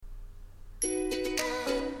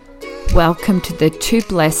Welcome to the Too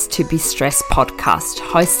Blessed to Be Stressed podcast,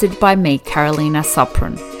 hosted by me, Carolina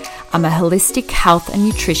Sopran. I'm a holistic health and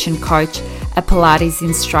nutrition coach, a Pilates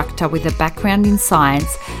instructor with a background in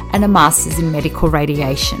science and a master's in medical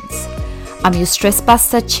radiations. I'm your stress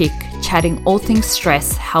buster chick, chatting all things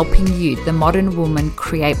stress, helping you, the modern woman,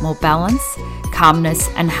 create more balance, calmness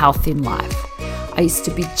and health in life. I used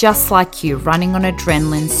to be just like you, running on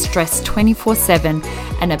adrenaline, stressed 24/7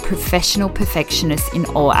 and a professional perfectionist in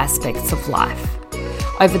all aspects of life.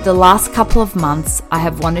 Over the last couple of months, I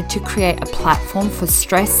have wanted to create a platform for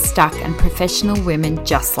stressed, stuck and professional women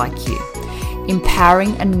just like you,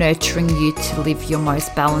 empowering and nurturing you to live your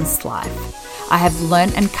most balanced life. I have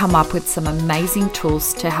learned and come up with some amazing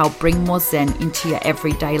tools to help bring more Zen into your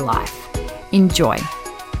everyday life. Enjoy.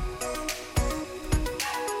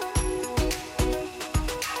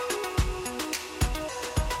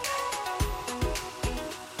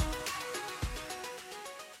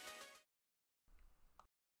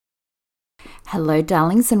 Hello,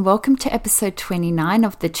 darlings, and welcome to episode 29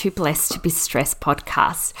 of the Too Blessed to Be Stressed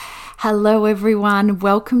podcast. Hello, everyone.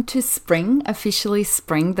 Welcome to spring, officially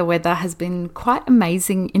spring. The weather has been quite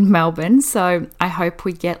amazing in Melbourne, so I hope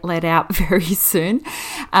we get let out very soon.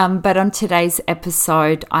 But on today's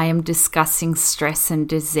episode, I am discussing stress and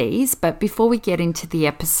disease. But before we get into the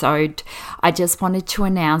episode, I just wanted to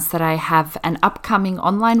announce that I have an upcoming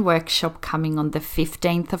online workshop coming on the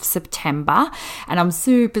 15th of September, and I'm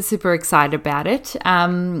super excited about it.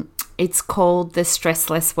 It's called the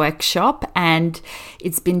Stressless Workshop, and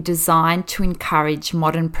it's been designed to encourage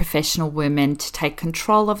modern professional women to take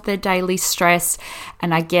control of their daily stress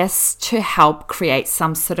and I guess to help create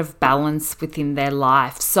some sort of balance within their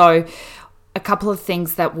life. So a couple of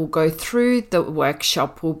things that we'll go through the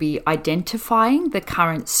workshop will be identifying the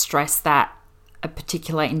current stress that a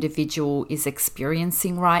particular individual is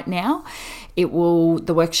experiencing right now. The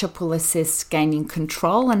workshop will assist gaining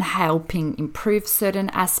control and helping improve certain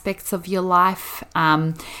aspects of your life.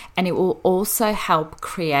 And it will also help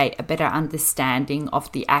create a better understanding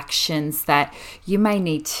of the actions that you may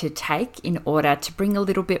need to take in order to bring a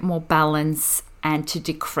little bit more balance and to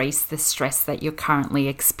decrease the stress that you're currently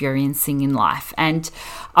experiencing in life. And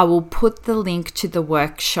I will put the link to the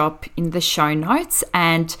workshop in the show notes,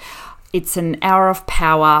 and it's an hour of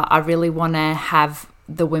power. I really want to have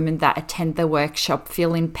the women that attend the workshop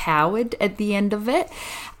feel empowered at the end of it.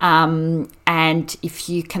 And if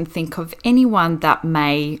you can think of anyone that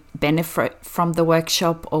may benefit from the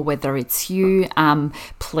workshop, or whether it's you,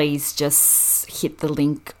 please just hit the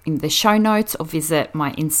link in the show notes or visit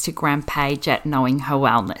my Instagram page at Knowing Her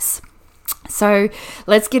Wellness. So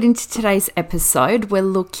let's get into today's episode. We're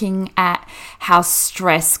looking at how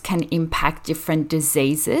stress can impact different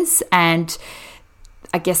diseases, and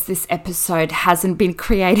I guess this episode hasn't been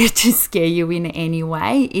created to scare you in any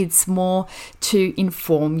way. It's more to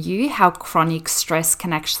inform you how chronic stress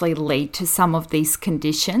can actually lead to some of these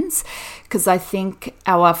conditions, because I think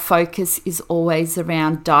our focus is always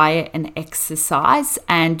around diet and exercise,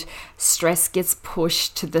 and stress gets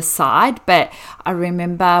pushed to the side. But I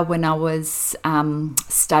remember when I was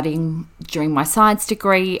studying during my science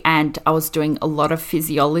degree and I was doing a lot of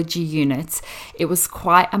physiology units, it was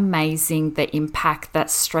quite amazing the impact that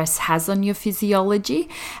stress has on your physiology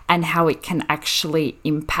and how it can actually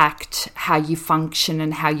impact how you function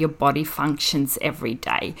and how your body functions every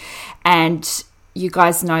day. And you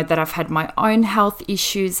guys know that I've had my own health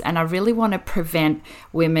issues, and I really want to prevent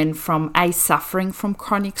women from suffering from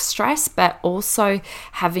chronic stress, but also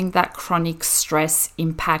having that chronic stress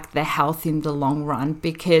impact their health in the long run,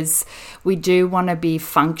 because we do want to be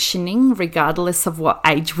functioning regardless of what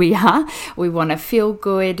age we are. We want to feel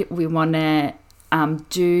good. We want to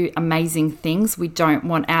do amazing things. We don't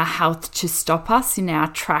want our health to stop us in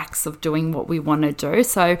our tracks of doing what we want to do.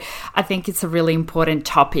 So I think it's a really important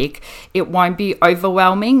topic. It won't be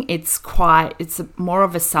overwhelming. It's more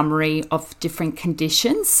of a summary of different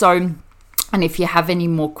conditions. So, and if you have any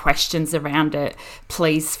more questions around it,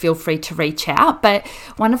 please feel free to reach out. But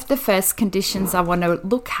one of the first conditions I want to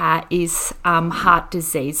look at is heart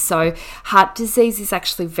disease. So heart disease is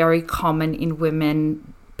actually very common in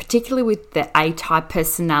women, particularly with the A-type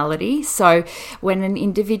personality. So when an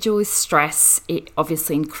individual is stressed, it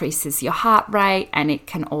obviously increases your heart rate, and it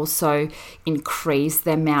can also increase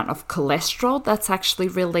the amount of cholesterol that's actually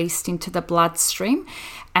released into the bloodstream.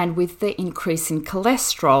 And with the increase in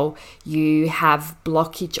cholesterol, you have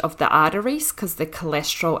blockage of the arteries because the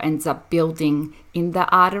cholesterol ends up building in the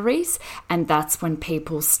arteries. And that's when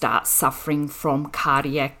people start suffering from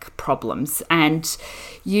cardiac problems. And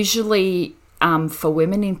usually for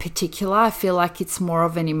women in particular, I feel like it's more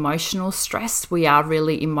of an emotional stress. We are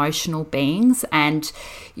really emotional beings, and,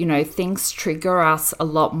 things trigger us a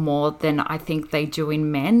lot more than I think they do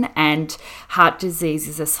in men. And heart disease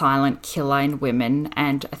is a silent killer in women.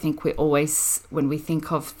 And I think we always, when we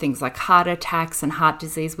think of things like heart attacks and heart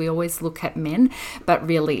disease, we always look at men, but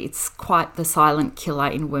really it's quite the silent killer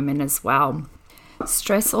in women as well.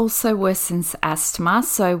 Stress also worsens asthma.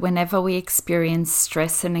 So whenever we experience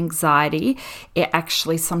stress and anxiety, it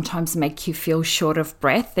actually sometimes makes you feel short of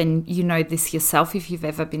breath. And you know this yourself, if you've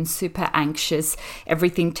ever been super anxious,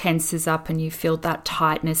 everything tenses up and you feel that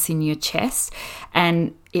tightness in your chest.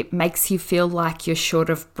 And it makes you feel like you're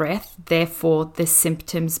short of breath. Therefore, the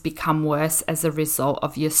symptoms become worse as a result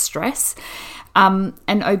of your stress. And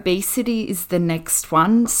obesity is the next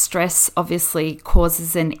one. Stress obviously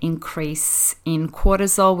causes an increase in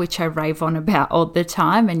cortisol, which I rave on about all the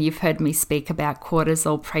time. And you've heard me speak about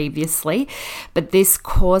cortisol previously. But this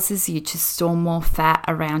causes you to store more fat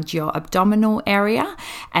around your abdominal area.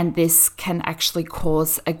 And this can actually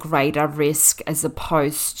cause a greater risk as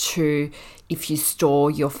opposed to if you store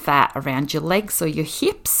your fat around your legs or your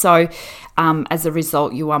hips. So as a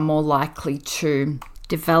result, you are more likely to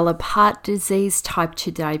develop heart disease, type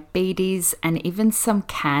 2 diabetes, and even some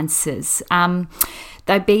cancers.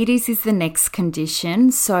 Diabetes is the next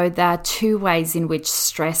condition. So there are two ways in which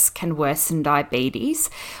stress can worsen diabetes.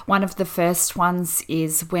 One of the first ones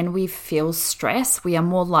is when we feel stress, we are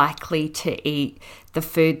more likely to eat the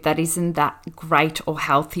food that isn't that great or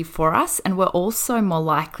healthy for us. And we're also more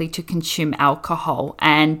likely to consume alcohol.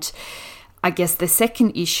 And I guess the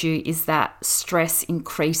second issue is that stress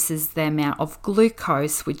increases the amount of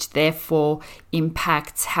glucose, which therefore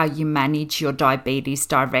impacts how you manage your diabetes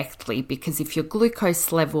directly. Because if your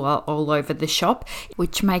glucose level are all over the shop,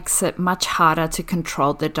 which makes it much harder to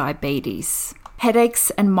control the diabetes. Headaches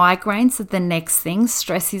and migraines are the next thing.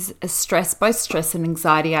 Both stress and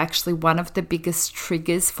anxiety are actually one of the biggest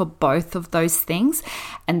triggers for both of those things.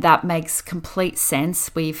 And that makes complete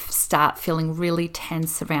sense. We start feeling really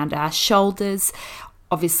tense around our shoulders.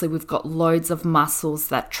 Obviously, we've got loads of muscles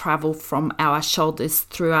that travel from our shoulders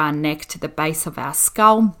through our neck to the base of our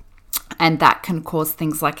skull. And that can cause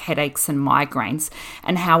things like headaches and migraines.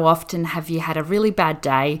 And how often have you had a really bad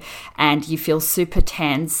day and you feel super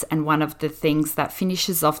tense, and one of the things that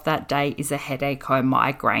finishes off that day is a headache or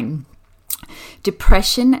migraine?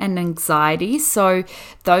 Depression and anxiety. So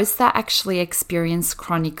those that actually experience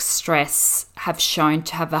chronic stress have shown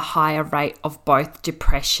to have a higher rate of both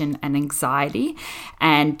depression and anxiety.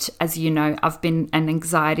 And as you know, I've been an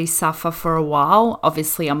anxiety sufferer for a while.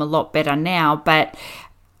 Obviously, I'm a lot better now, but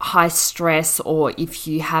high stress, or if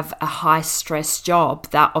you have a high stress job,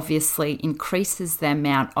 that obviously increases the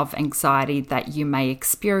amount of anxiety that you may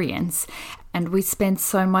experience. And we spend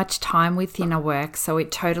so much time within our work, so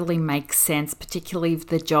it totally makes sense, particularly if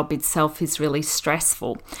the job itself is really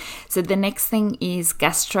stressful. So the next thing is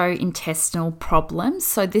gastrointestinal problems.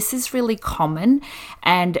 So this is really common,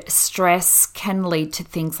 and stress can lead to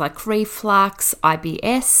things like reflux,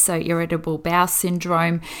 IBS, so irritable bowel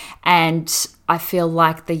syndrome, and I feel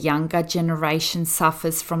like the younger generation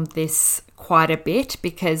suffers from this quite a bit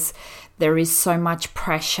because there is so much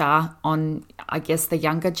pressure on, I guess, the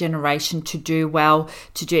younger generation to do well,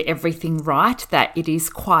 to do everything right, that it is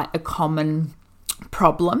quite a common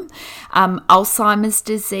problem. Alzheimer's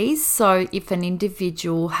disease. So if an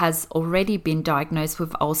individual has already been diagnosed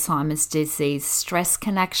with Alzheimer's disease, stress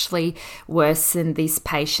can actually worsen this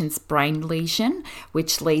patient's brain lesion,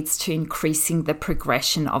 which leads to increasing the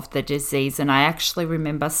progression of the disease. And I actually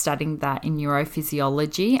remember studying that in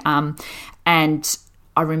neurophysiology. And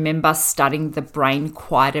I remember studying the brain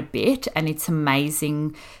quite a bit, and it's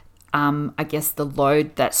amazing, I guess, the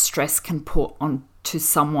load that stress can put on to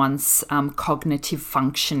someone's cognitive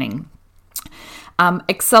functioning.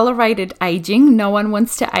 Accelerated aging. No one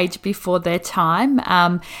wants to age before their time.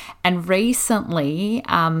 And recently,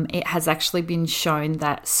 it has actually been shown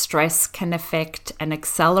that stress can affect and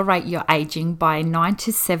accelerate your aging by 9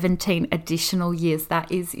 to 17 additional years.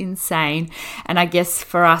 That is insane. And I guess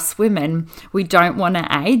for us women, we don't want to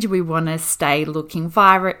age. We want to stay looking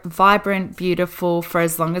vibrant, beautiful for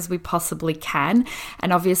as long as we possibly can.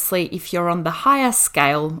 And obviously, if you're on the higher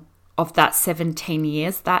scale of that 17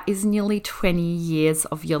 years, that is nearly 20 years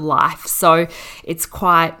of your life. So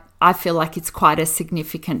I feel like it's quite a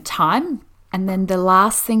significant time. And then the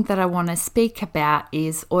last thing that I want to speak about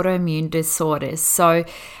is autoimmune disorders. So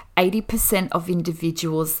 80% of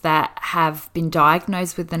individuals that have been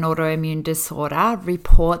diagnosed with an autoimmune disorder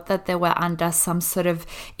report that they were under some sort of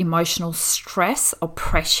emotional stress or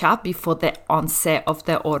pressure before the onset of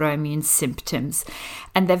their autoimmune symptoms.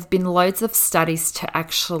 And there have been loads of studies to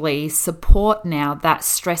actually support now that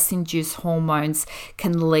stress-induced hormones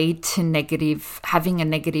can lead to having a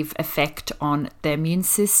negative effect on the immune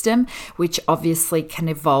system, which obviously can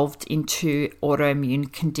evolve into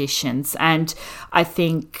autoimmune conditions. And I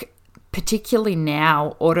think particularly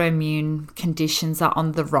now, autoimmune conditions are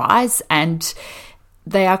on the rise, and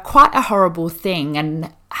they are quite a horrible thing.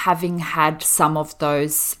 And having had some of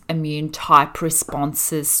those immune type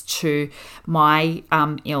responses to my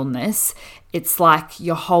illness, it's like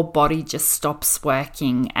your whole body just stops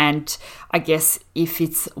working. And I guess if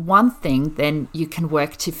it's one thing, then you can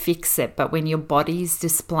work to fix it. But when your body is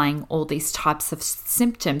displaying all these types of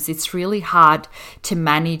symptoms, it's really hard to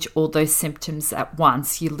manage all those symptoms at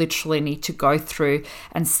once. You literally need to go through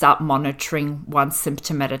and start monitoring one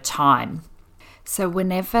symptom at a time. So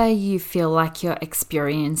whenever you feel like you're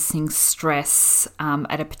experiencing stress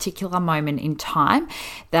at a particular moment in time,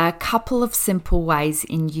 there are a couple of simple ways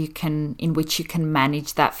in which you can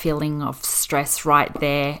manage that feeling of stress right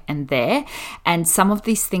there and there. And some of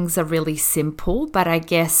these things are really simple, but I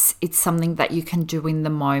guess it's something that you can do in the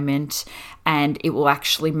moment, and it will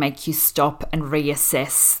actually make you stop and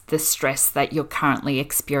reassess the stress that you're currently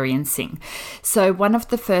experiencing. So one of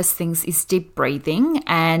the first things is deep breathing.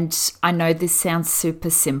 And I know this sounds super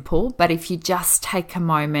simple, but if you just take a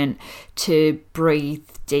moment to breathe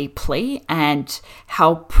deeply and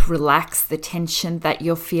help relax the tension that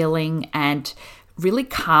you're feeling and really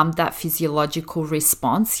calm that physiological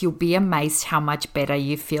response, you'll be amazed how much better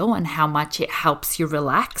you feel and how much it helps you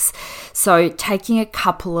relax. So taking a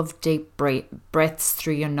couple of deep breaths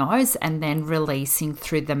through your nose and then releasing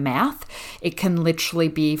through the mouth. It can literally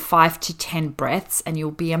be 5 to 10 breaths, and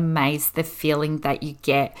you'll be amazed the feeling that you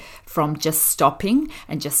get from just stopping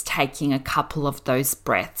and just taking a couple of those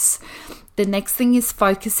breaths. The next thing is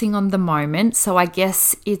focusing on the moment. So I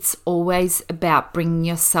guess it's always about bringing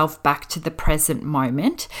yourself back to the present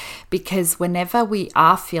moment, because whenever we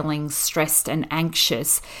are feeling stressed and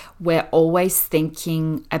anxious, we're always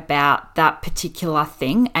thinking about that particular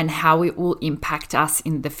thing and how it will impact us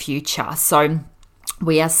in the future. So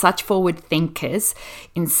we are such forward thinkers.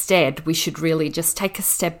 Instead, we should really just take a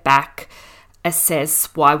step back, assess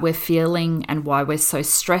why we're feeling and why we're so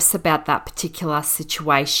stressed about that particular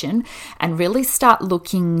situation, and really start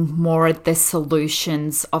looking more at the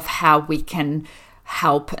solutions of how we can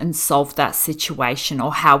help and solve that situation,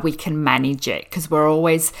 or how we can manage it, because we're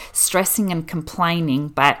always stressing and complaining,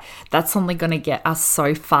 but that's only going to get us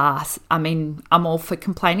so far. I mean, I'm all for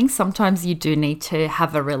complaining. Sometimes you do need to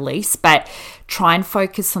have a release, but try and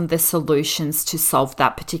focus on the solutions to solve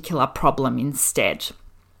that particular problem instead.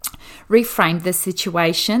 Reframe the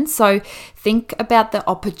situation. So think about the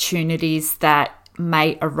opportunities that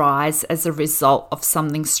may arise as a result of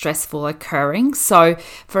something stressful occurring. So,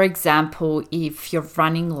 for example, if you're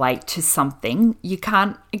running late to something, you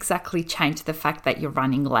can't exactly change the fact that you're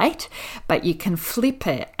running late, but you can flip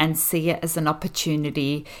it and see it as an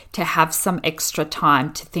opportunity to have some extra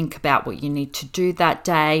time to think about what you need to do that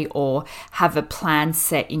day, or have a plan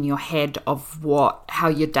set in your head of how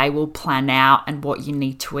your day will plan out and what you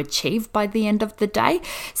need to achieve by the end of the day.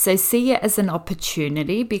 So see it as an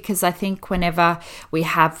opportunity, because I think whenever we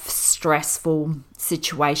have stressful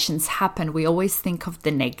situations happen, we always think of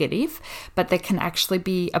the negative, but there can actually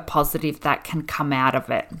be a positive that can come out of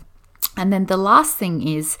it. And then the last thing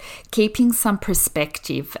is keeping some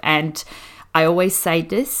perspective. And I always say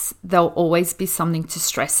this, there'll always be something to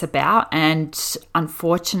stress about. And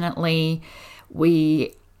unfortunately,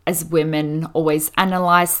 we as women always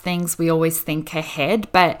analyze things. We always think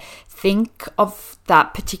ahead, but think of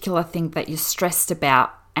that particular thing that you're stressed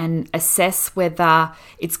about and assess whether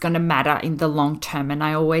it's going to matter in the long term. And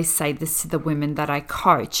I always say this to the women that I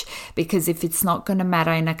coach, because if it's not going to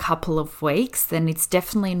matter in a couple of weeks, then it's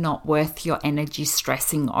definitely not worth your energy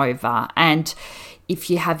stressing over. And if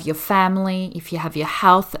you have your family, if you have your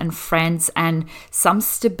health and friends and some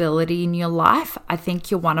stability in your life, I think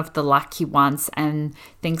you're one of the lucky ones, and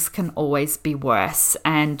things can always be worse.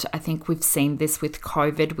 And I think we've seen this with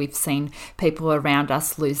COVID. We've seen people around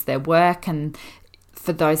us lose their work, and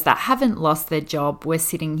for those that haven't lost their job, we're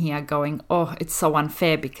sitting here going, oh, it's so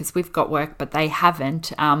unfair because we've got work, but they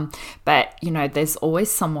haven't. But, there's always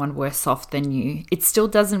someone worse off than you. It still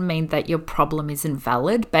doesn't mean that your problem is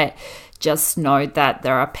invalid, but just know that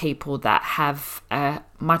there are people that have a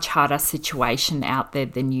much harder situation out there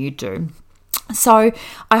than you do. So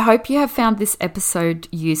I hope you have found this episode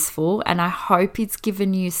useful, and I hope it's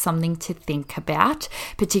given you something to think about,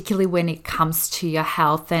 particularly when it comes to your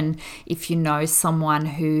health. And if you know someone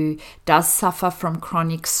who does suffer from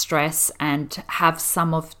chronic stress and have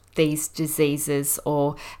some of these diseases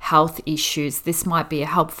or health issues, this might be a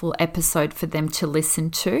helpful episode for them to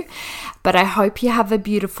listen to. But I hope you have a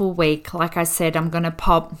beautiful week. Like I said, I'm going to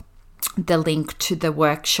pop the link to the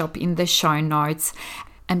workshop in the show notes.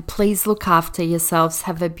 And please look after yourselves.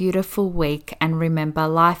 Have a beautiful week. And remember,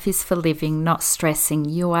 life is for living, not stressing.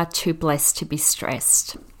 You are too blessed to be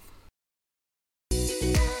stressed.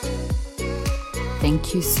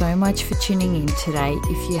 Thank you so much for tuning in today.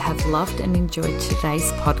 If you have loved and enjoyed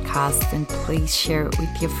today's podcast, then please share it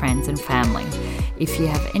with your friends and family. If you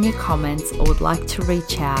have any comments or would like to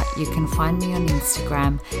reach out, you can find me on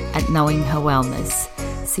Instagram at Knowing Her Wellness.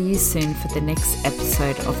 See you soon for the next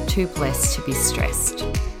episode of Too Blessed to be Stressed.